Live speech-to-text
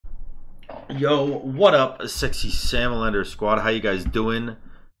Yo, what up, sexy Salamander squad? How you guys doing?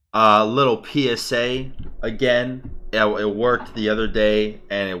 Little PSA again. It worked the other day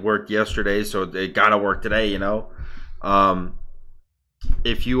and it worked yesterday, so it gotta work today, you know.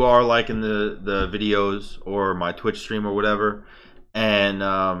 If you are liking the videos or my Twitch stream or whatever, and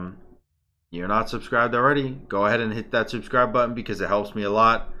you're not subscribed already, go ahead and hit that subscribe button because it helps me a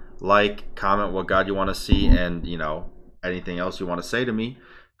lot. Like, comment what God you want to see, and you know, anything else you want to say to me,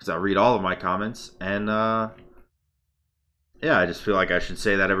 because I read all of my comments. And yeah, I just feel like I should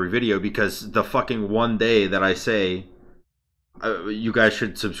say that every video, because the fucking one day that I say you guys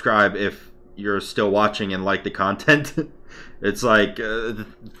should subscribe if you're still watching and like the content, it's like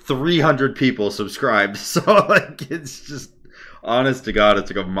 300 people subscribed. So like, it's just, honest to God, it's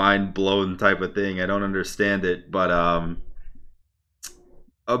like a mind blown type of thing. I don't understand it, but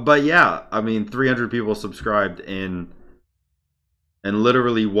yeah, I mean, 300 people subscribed in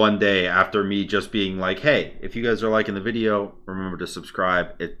literally one day after me just being like, hey, if you guys are liking the video, remember to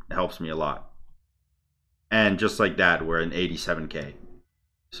subscribe. It helps me a lot. And just like that, we're in 87K.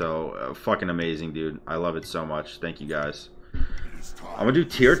 So fucking amazing, dude. I love it so much. Thank you guys. I'm gonna do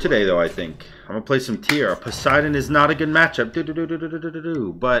tier today, though. I think I'm gonna play some tier. Poseidon is not a good matchup,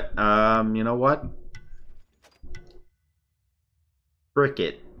 but you know what? Frick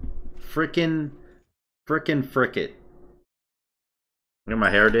it. Frickin' frick it. Look at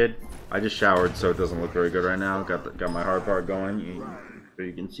my hair did. I just showered, so it doesn't look very good right now. Got my hard part going.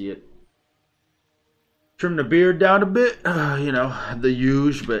 You can see it. Trim the beard down a bit. You know, the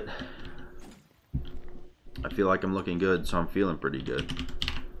huge, but I feel like I'm looking good, so I'm feeling pretty good.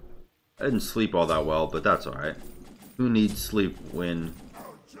 I didn't sleep all that well, but that's alright. Who needs sleep when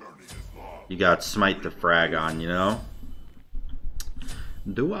you got SMITE the frag on, you know?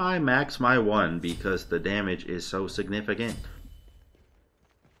 Do I max my 1 because the damage is so significant?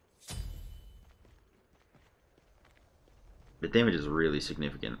 The damage is really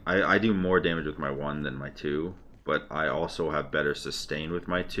significant. I do more damage with my 1 than my 2, but I also have better sustain with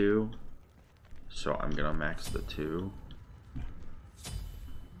my 2. So I'm gonna max the 2.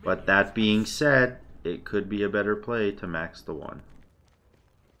 But that being said, it could be a better play to max the 1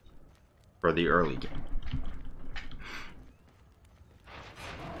 for the early game.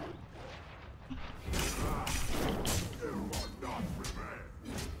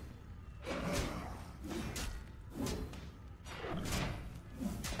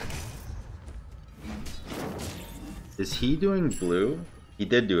 Is he doing blue? He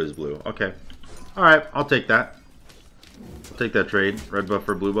did do his blue. Okay. Alright, I'll take that. I'll take that trade. Red buff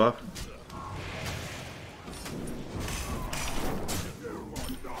for blue buff.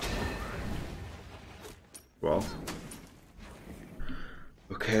 Well.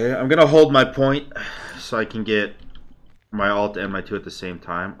 Okay, I'm gonna hold my point so I can get my ult and my 2 at the same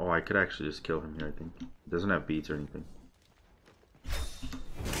time. Oh, I could actually just kill him here, I think. He doesn't have beats or anything.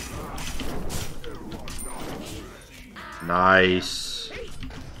 Nice.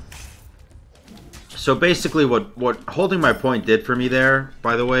 So basically what holding my point did for me there,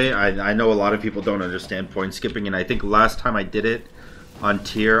 by the way, I know a lot of people don't understand point skipping, and I think last time I did it on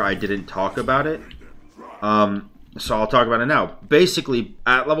tier, I didn't talk about it. So I'll talk about it now. Basically,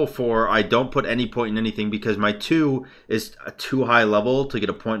 at level 4, I don't put any point in anything because my 2 is a too high level to get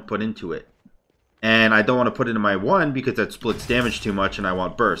a point put into it. And I don't want to put it in my 1 because that splits damage too much and I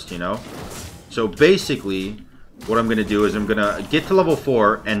want burst, you know? So basically, what I'm going to do is I'm going to get to level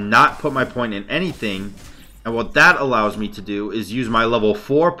 4 and not put my point in anything. And what that allows me to do is use my level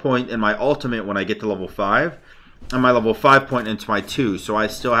 4 point in my ultimate when I get to level 5. And my level 5 point into my 2. So I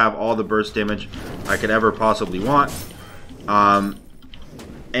still have all the burst damage I could ever possibly want.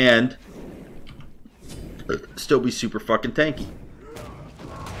 And still be super fucking tanky.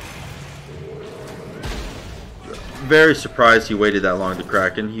 Very surprised he waited that long to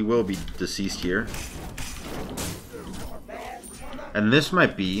Kraken. He will be deceased here. And this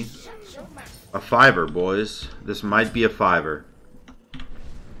might be a 5er, boys. This might be a 5er.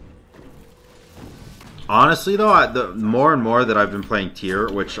 Honestly, though, the more and more that I've been playing tier,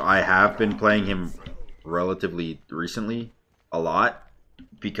 which I have been playing him relatively recently, a lot,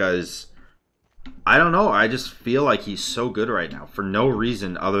 because I don't know, I just feel like he's so good right now for no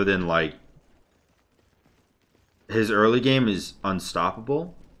reason other than like his early game is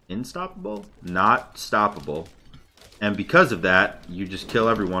unstoppable, unstoppable, not stoppable. And because of that, you just kill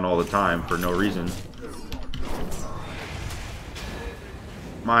everyone all the time for no reason.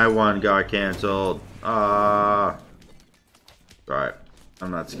 My 1 got canceled. Alright. I'm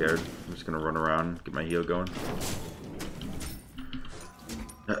not scared. I'm just gonna run around, get my heal going.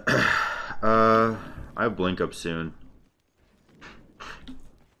 I have blink up soon.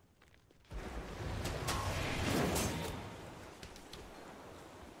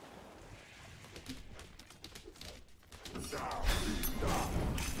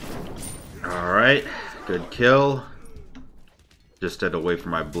 Alright, good kill. Just had to wait for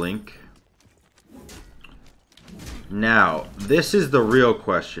my blink. Now, this is the real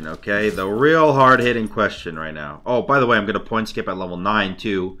question, okay? The real hard-hitting question right now. Oh, by the way, I'm going to point skip at level 9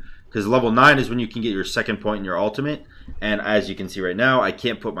 too. Because level 9 is when you can get your second point in your ultimate. And as you can see right now, I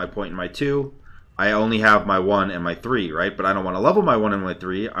can't put my point in my 2. I only have my 1 and my 3, right? But I don't want to level my 1 and my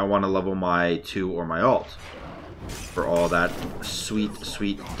 3. I want to level my 2 or my alt. For all that sweet,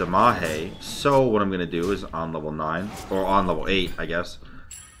 sweet damahe. So what I'm going to do is on level 9, or on level 8, I guess.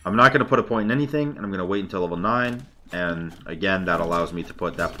 I'm not going to put a point in anything, and I'm going to wait until level 9. And again, that allows me to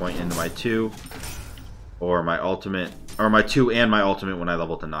put that point into my 2, or my ultimate, or my 2 and my ultimate when I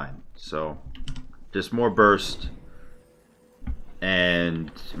level to 9. So just more burst,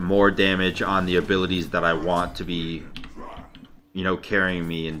 and more damage on the abilities that I want to be, you know, carrying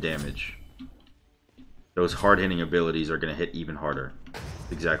me in damage. Those hard-hitting abilities are going to hit even harder.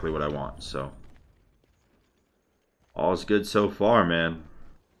 Exactly what I want, so. All's good so far, man.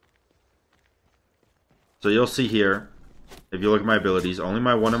 So you'll see here, if you look at my abilities, only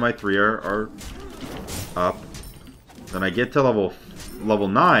my 1 and my 3 are up. Then I get to level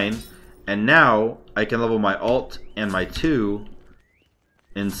 9, and now I can level my alt and my 2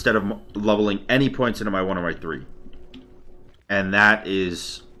 instead of leveling any points into my 1 or my 3. And that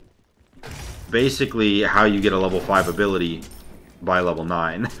is basically how you get a level 5 ability by level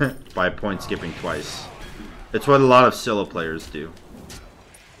 9, by point skipping twice. It's what a lot of Scylla players do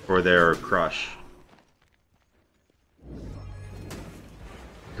for their crush.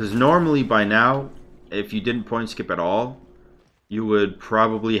 Because normally by now, if you didn't point skip at all, you would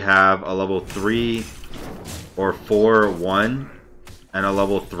probably have a level 3 or 4 1 and a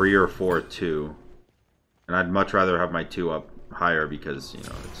level 3 or 4 2. And I'd much rather have my 2 up higher because, you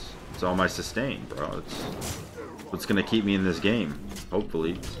know, it's all my sustain, bro. It's what's gonna keep me in this game,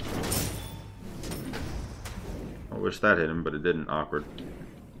 hopefully. I wish that hit him, but it didn't. Awkward.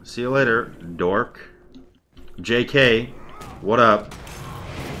 See you later, dork. JK, what up?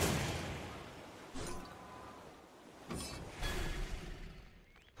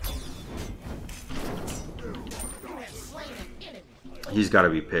 He's got to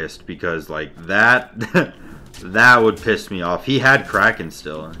be pissed because, like, that that would piss me off. He had Kraken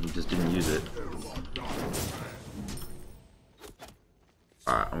still, and he just didn't use it.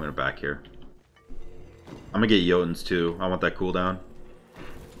 Alright, I'm gonna back here. I'm gonna get Jotuns too. I want that cooldown.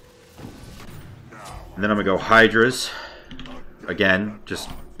 And then I'm gonna go Hydras. Again, just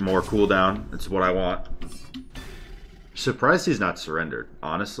more cooldown. That's what I want. Surprised he's not surrendered.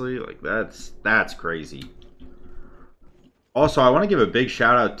 Honestly, like, that's crazy. Also, I want to give a big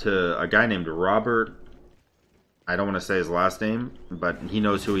shout out to a guy named Robert. I don't want to say his last name, but he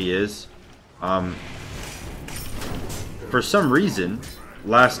knows who he is. For some reason,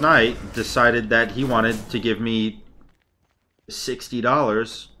 last night decided that he wanted to give me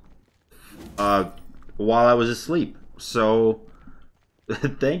 $60 while I was asleep. So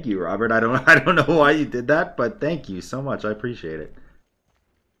thank you, Robert. I don't know why you did that, but thank you so much. I appreciate it.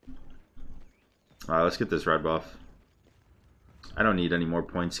 Alright, let's get this red buff. I don't need any more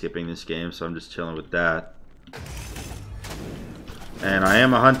point skipping this game, so I'm just chilling with that. And I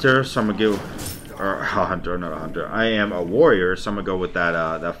am a hunter, so I'm gonna go, or a hunter, not a hunter. I am a warrior, so I'm gonna go with that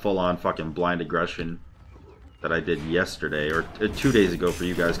that full-on fucking blind aggression that I did yesterday, or 2 days ago for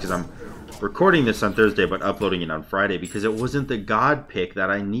you guys, because I'm recording this on Thursday, but uploading it on Friday because it wasn't the god pick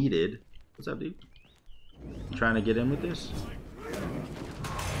that I needed. What's up, dude? You trying to get in with this?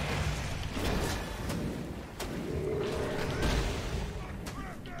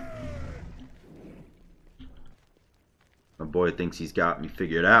 My boy thinks he's got me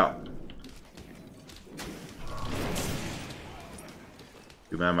figured out.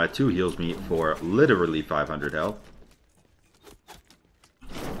 Dude, man, my 2 heals me for literally 500 health.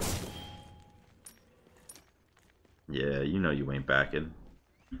 Yeah, you know you ain't backing.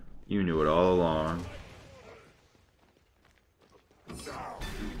 You knew it all along.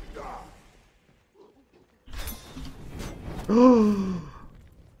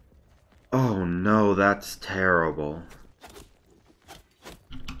 Oh no, that's terrible.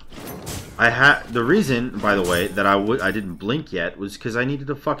 The reason, by the way, that I didn't blink yet was because I needed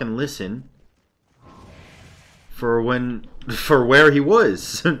to fucking listen for where he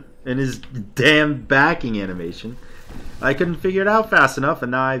was in his damn backing animation. I couldn't figure it out fast enough,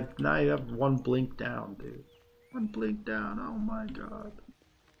 and now I have 1 blink down, dude. 1 blink down. Oh my god.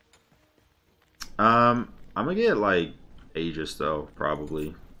 I'm gonna get like Aegis though,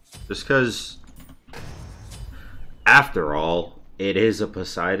 probably, just because. After all, it is a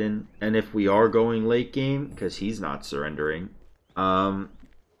Poseidon, and if we are going late game, because he's not surrendering,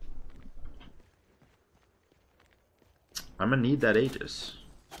 I'm gonna need that Aegis.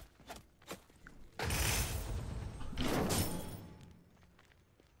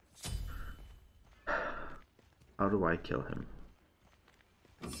 How do I kill him?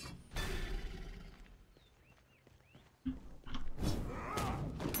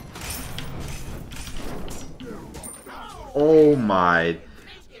 Oh my.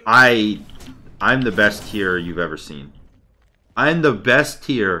 I'm the best tier you've ever seen. I'm the best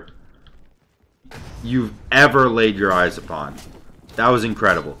tier you've ever laid your eyes upon. That was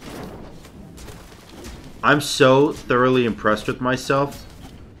incredible. I'm so thoroughly impressed with myself.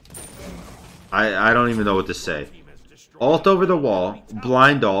 I don't even know what to say. Ult over the wall,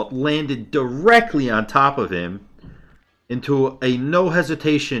 blind ult, landed directly on top of him into a no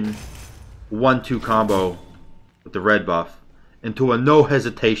hesitation 1-2 combo with the red buff, into a no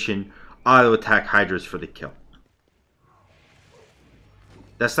hesitation auto attack Hydras for the kill.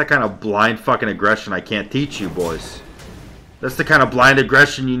 That's the kind of blind fucking aggression I can't teach you, boys. That's the kind of blind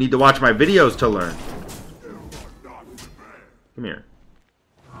aggression you need to watch my videos to learn. Come here.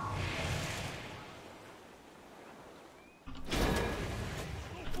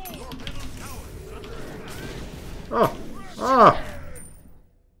 Oh. Oh.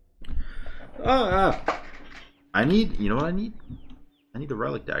 I need, you know what I need? I need the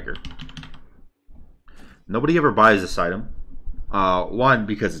Relic Dagger. Nobody ever buys this item. One,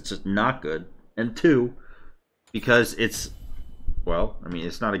 because it's just not good. And two, because it's, well, I mean,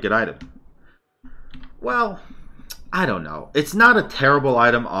 it's not a good item. Well, I don't know. It's not a terrible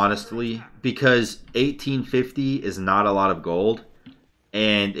item, honestly, because 1850 is not a lot of gold.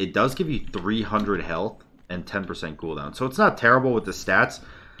 And it does give you 300 health and 10% cooldown. So it's not terrible with the stats.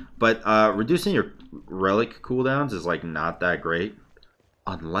 But reducing your relic cooldowns is like not that great.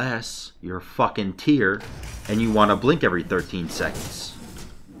 Unless you're fucking tier and you want to blink every 13 seconds.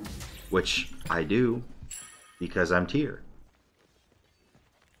 Which I do. Because I'm tier.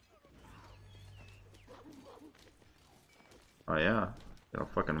 Oh yeah. You know,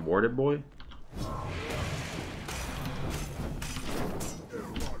 fucking warded boy.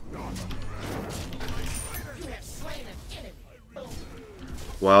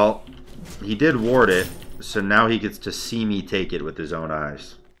 Well, he did ward it, so now he gets to see me take it with his own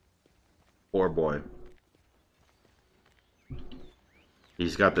eyes. Poor boy.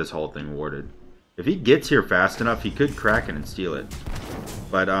 He's got this whole thing warded. If he gets here fast enough, he could crack it and steal it.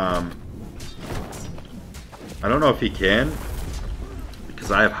 But, I don't know if he can,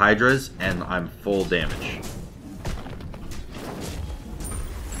 because I have Hydras and I'm full damage.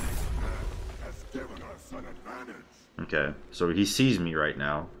 Okay, so he sees me right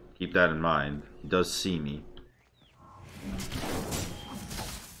now. Keep that in mind. He does see me.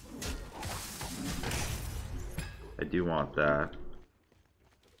 I do want that.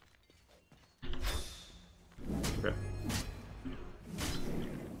 Okay.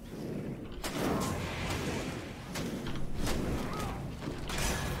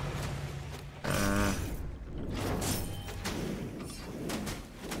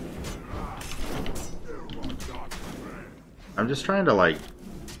 I'm just trying to like...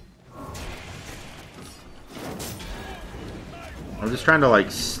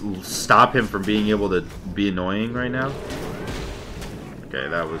 stop him from being able to be annoying right now. Okay,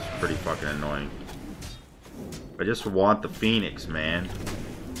 that was pretty fucking annoying. I just want the Phoenix, man.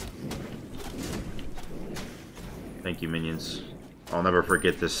 Thank you, minions. I'll never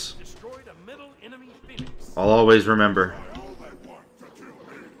forget this. I'll always remember.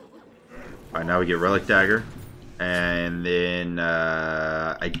 Alright, now we get Relic Dagger. And then,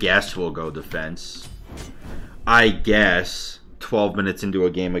 I guess we'll go defense. I guess 12 minutes into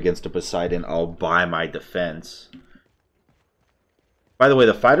a game against a Poseidon, I'll buy my defense. By the way,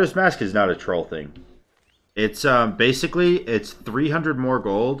 the Fighter's Mask is not a troll thing. It's, basically, it's 300 more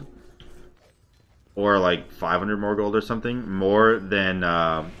gold. Or, like, 500 more gold or something. More than,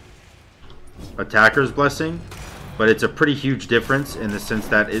 Attacker's Blessing. But it's a pretty huge difference in the sense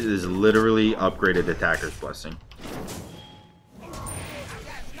that it is literally upgraded Attacker's Blessing.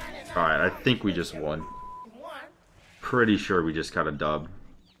 Alright, I think we just won. Pretty sure we just got a dub.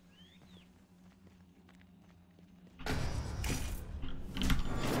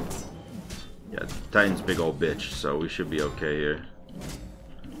 Yeah, Titan's big old bitch, so we should be okay here.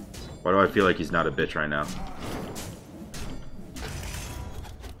 Why do I feel like he's not a bitch right now?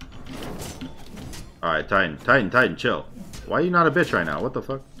 Alright, Titan, chill. Why are you not a bitch right now? What the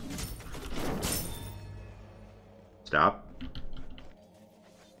fuck? Stop.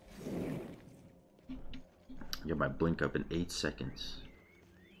 Get my blink up in 8 seconds.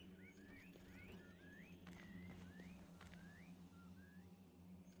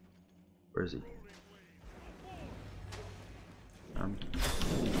 Where is he?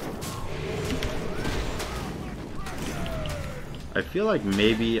 I feel like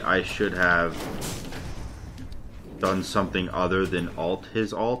maybe I should have done something other than ult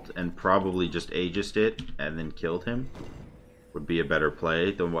his ult and probably just Aegis'd it and then killed him. Would be a better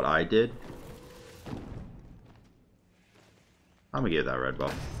play than what I did. I'm gonna give that red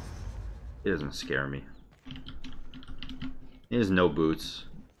buff. It doesn't scare me. He has no boots,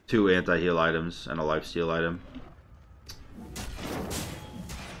 2 anti-heal items, and a lifesteal item.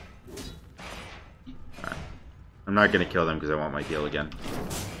 Right. I'm not gonna kill them because I want my heal again.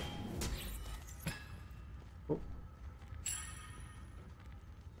 Oh.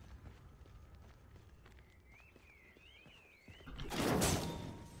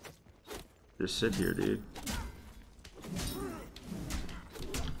 Just sit here, dude.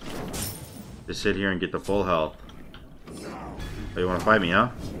 Just sit here and get the full health. Oh, you want to fight me, huh?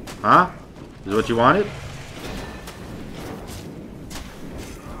 Huh? Is what you wanted?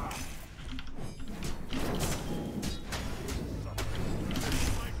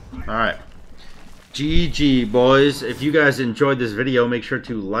 Alright. GG, boys. If you guys enjoyed this video, make sure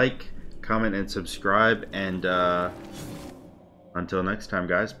to like, comment, and subscribe. And until next time,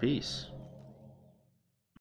 guys, peace.